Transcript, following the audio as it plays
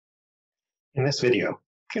In this video, I'm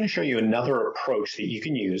going to show you another approach that you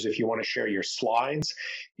can use if you want to share your slides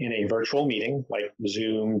in a virtual meeting like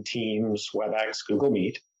Zoom, Teams, Webex, Google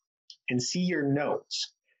Meet, and see your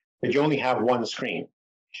notes, but you only have one screen.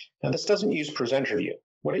 Now, this doesn't use presenter view.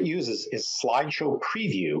 What it uses is slideshow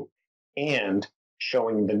preview and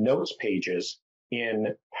showing the notes pages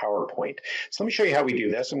in PowerPoint. So let me show you how we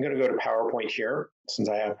do this. I'm going to go to PowerPoint here, since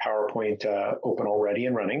I have PowerPoint open already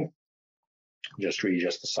and running. Just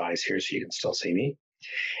readjust the size here so you can still see me.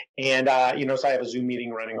 And you notice I have a Zoom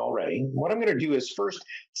meeting running already. What I'm going to do is first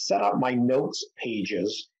set up my notes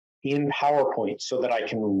pages in PowerPoint so that I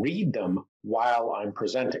can read them while I'm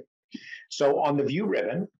presenting. So on the View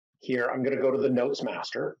ribbon here, I'm going to go to the Notes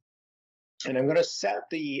Master, and I'm going to set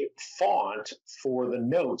the font for the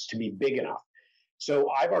notes to be big enough. So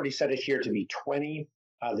I've already set it here to be 20.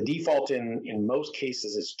 The default in most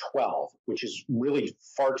cases is 12, which is really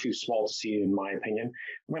far too small to see in my opinion.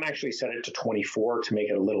 I'm going to actually set it to 24 to make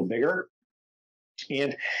it a little bigger.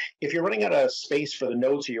 And if you're running out of space for the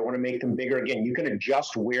notes or you want to make them bigger, again, you can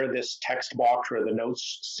adjust where this text box where the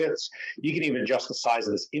notes sits. You can even adjust the size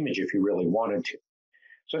of this image if you really wanted to.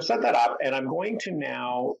 So I've set that up, and I'm going to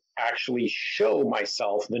now actually show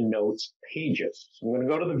myself the notes pages. So I'm going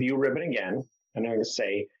to go to the View ribbon again, and I'm going to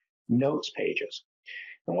say Notes Pages.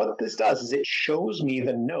 And what this does is it shows me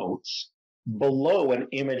the notes below an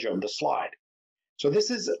image of the slide. So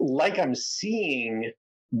this is like I'm seeing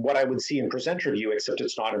what I would see in presenter view, except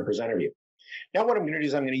it's not in presenter view. Now what I'm going to do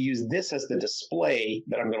is I'm going to use this as the display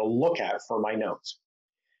that I'm going to look at for my notes.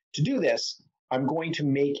 To do this, I'm going to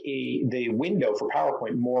make the window for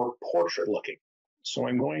PowerPoint more portrait looking. So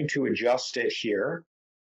I'm going to adjust it here.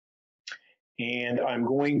 And I'm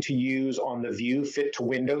going to use on the View Fit to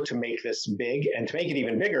Window to make this big. And to make it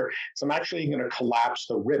even bigger, so I'm actually going to collapse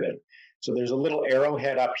the ribbon. So there's a little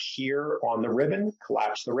arrowhead up here on the ribbon,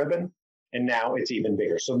 collapse the ribbon, and now it's even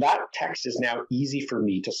bigger. So that text is now easy for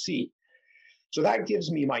me to see. So that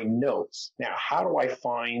gives me my notes. Now, how do I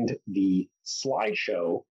find the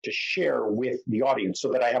slideshow to share with the audience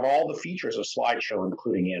so that I have all the features of slideshow,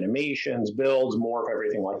 including animations, builds, more of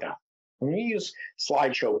everything like that? I'm going to use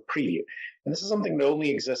slideshow preview. And this is something that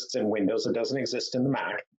only exists in Windows. It doesn't exist in the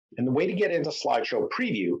Mac. And the way to get into slideshow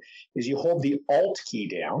preview is you hold the Alt key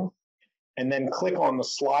down and then click on the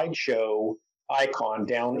slideshow icon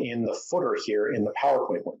down in the footer here in the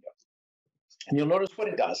PowerPoint window. And you'll notice what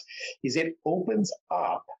it does is it opens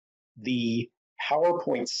up the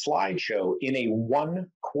PowerPoint slideshow in a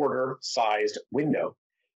 1/4 sized window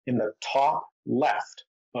in the top left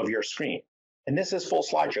of your screen. And this is full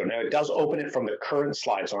slideshow. Now, it does open it from the current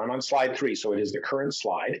slide. So I'm on slide 3, so it is the current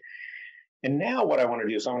slide. And now what I want to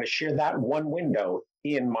do is I want to share that one window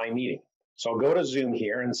in my meeting. So I'll go to Zoom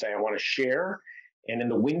here and say I want to share. And in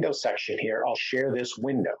the window section here, I'll share this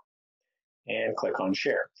window and click on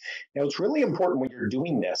share. Now, it's really important when you're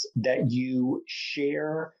doing this that you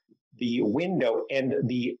share the window and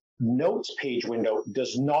the notes page window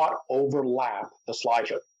does not overlap the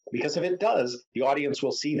slideshow. Because if it does, the audience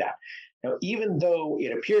will see that. Now, even though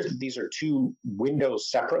it appears that these are two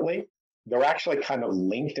windows separately, they're actually kind of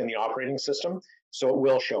linked in the operating system, so it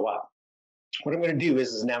will show up. What I'm going to do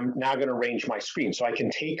is now going to arrange my screen. So I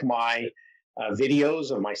can take my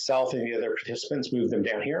videos of myself and the other participants, move them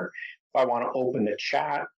down here. If I want to open the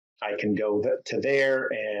chat, I can go to there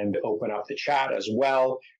and open up the chat as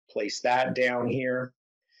well, place that down here.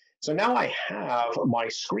 So now I have my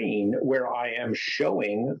screen where I am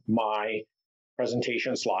showing my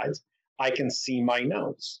presentation slides. I can see my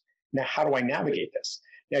notes. Now, how do I navigate this?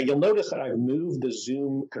 Now, you'll notice that I've moved the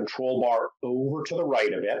Zoom control bar over to the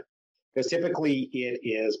right of it, because typically it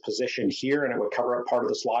is positioned here and it would cover up part of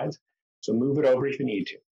the slides. So move it over if you need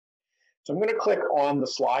to. So I'm going to click on the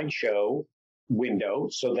slideshow window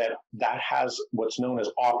so that that has what's known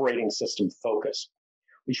as operating system focus,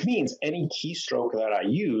 which means any keystroke that I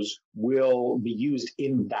use will be used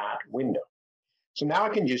in that window. So now I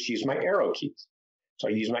can just use my arrow keys. So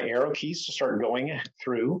I use my arrow keys to start going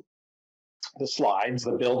through the slides,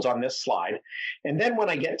 the builds on this slide. And then when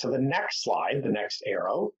I get to the next slide, the next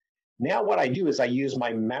arrow, now what I do is I use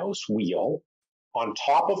my mouse wheel on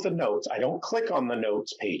top of the notes. I don't click on the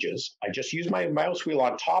notes pages. I just use my mouse wheel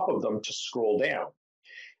on top of them to scroll down.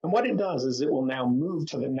 And what it does is it will now move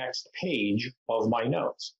to the next page of my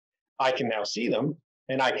notes. I can now see them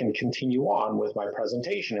and I can continue on with my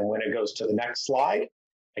presentation. And when it goes to the next slide,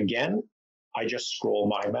 again, I just scroll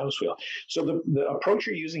my mouse wheel. So the approach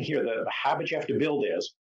you're using here, the habit you have to build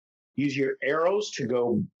is use your arrows to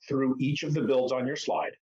go through each of the builds on your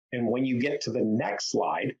slide. And when you get to the next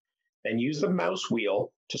slide, then use the mouse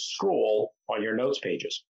wheel to scroll on your notes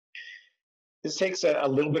pages. This takes a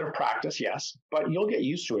little bit of practice, yes, but you'll get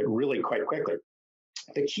used to it really quite quickly.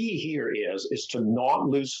 The key here is to not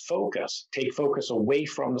lose focus, take focus away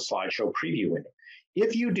from the slideshow preview window.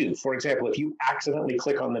 If you do, for example, if you accidentally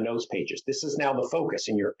click on the notes pages, this is now the focus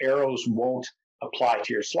and your arrows won't apply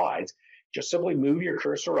to your slides. Just simply move your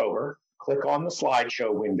cursor over, click on the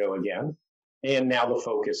slideshow window again, and now the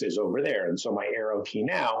focus is over there. And so my arrow key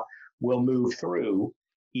now will move through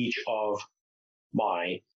each of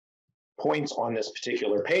my points on this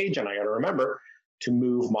particular page, and I got to remember to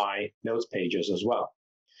move my notes pages as well.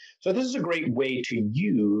 So this is a great way to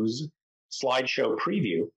use slideshow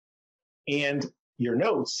preview and your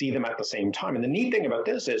notes, see them at the same time. And the neat thing about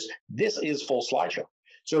this is full slideshow.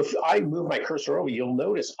 So if I move my cursor over, you'll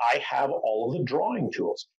notice I have all of the drawing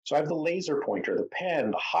tools. So I have the laser pointer, the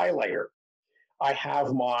pen, the highlighter. I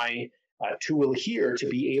have my tool here to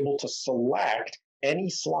be able to select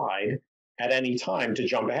any slide at any time to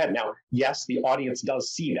jump ahead. Now, yes, the audience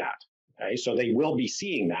does see that, okay? So they will be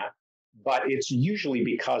seeing that, but it's usually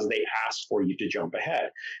because they ask for you to jump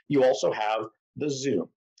ahead. You also have the zoom.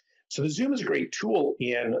 So the zoom is a great tool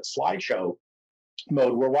in slideshow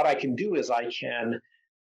mode where what I can do is I can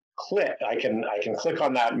click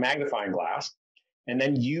on that magnifying glass and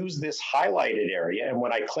then use this highlighted area. And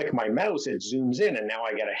when I click my mouse, it zooms in and now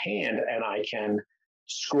I get a hand and I can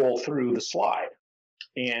scroll through the slide.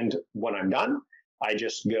 And when I'm done, I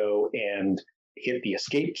just go and hit the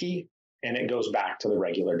escape key and it goes back to the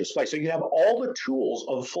regular display. So you have all the tools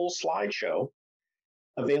of full slideshow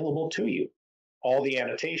available to you. All the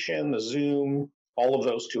annotation, the zoom, all of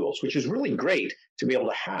those tools, which is really great to be able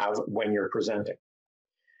to have when you're presenting.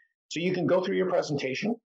 So you can go through your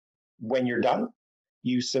presentation. When you're done,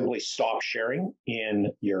 you simply stop sharing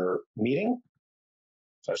in your meeting.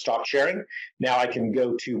 So I stopped sharing. Now I can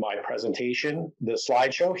go to my presentation, the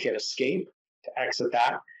slideshow, hit escape to exit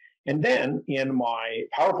that. And then in my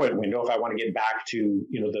PowerPoint window, if I want to get back to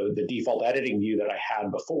the default editing view that I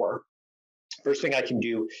had before, first thing I can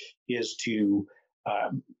do is to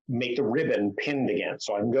make the ribbon pinned again.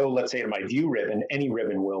 So I can go, let's say, to my view ribbon. Any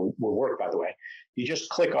ribbon will work, by the way. You just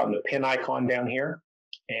click on the pin icon down here,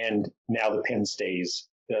 and now the pin stays,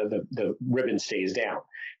 the ribbon stays down.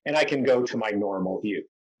 And I can go to my normal view.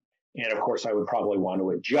 And of course, I would probably want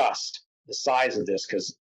to adjust the size of this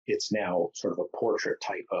because it's now sort of a portrait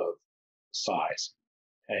type of size.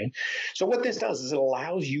 Okay. So what this does is it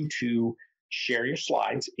allows you to share your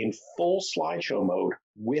slides in full slideshow mode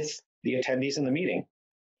with the attendees in the meeting.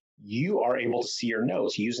 You are able to see your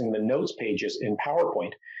notes using the notes pages in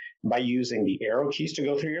PowerPoint by using the arrow keys to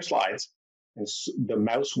go through your slides and the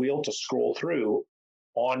mouse wheel to scroll through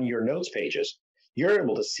on your notes pages. You're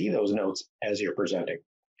able to see those notes as you're presenting.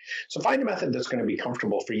 So find a method that's going to be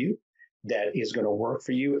comfortable for you, that is going to work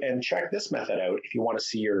for you, and check this method out if you want to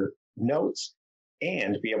see your notes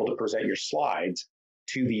and be able to present your slides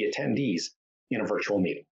to the attendees in a virtual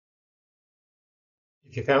meeting.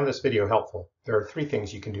 If you found this video helpful, there are 3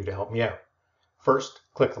 things you can do to help me out. First,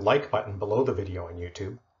 click the like button below the video on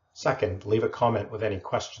YouTube. Second, leave a comment with any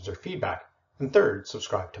questions or feedback. And third,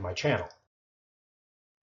 subscribe to my channel.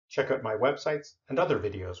 Check out my websites and other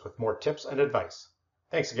videos with more tips and advice.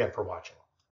 Thanks again for watching.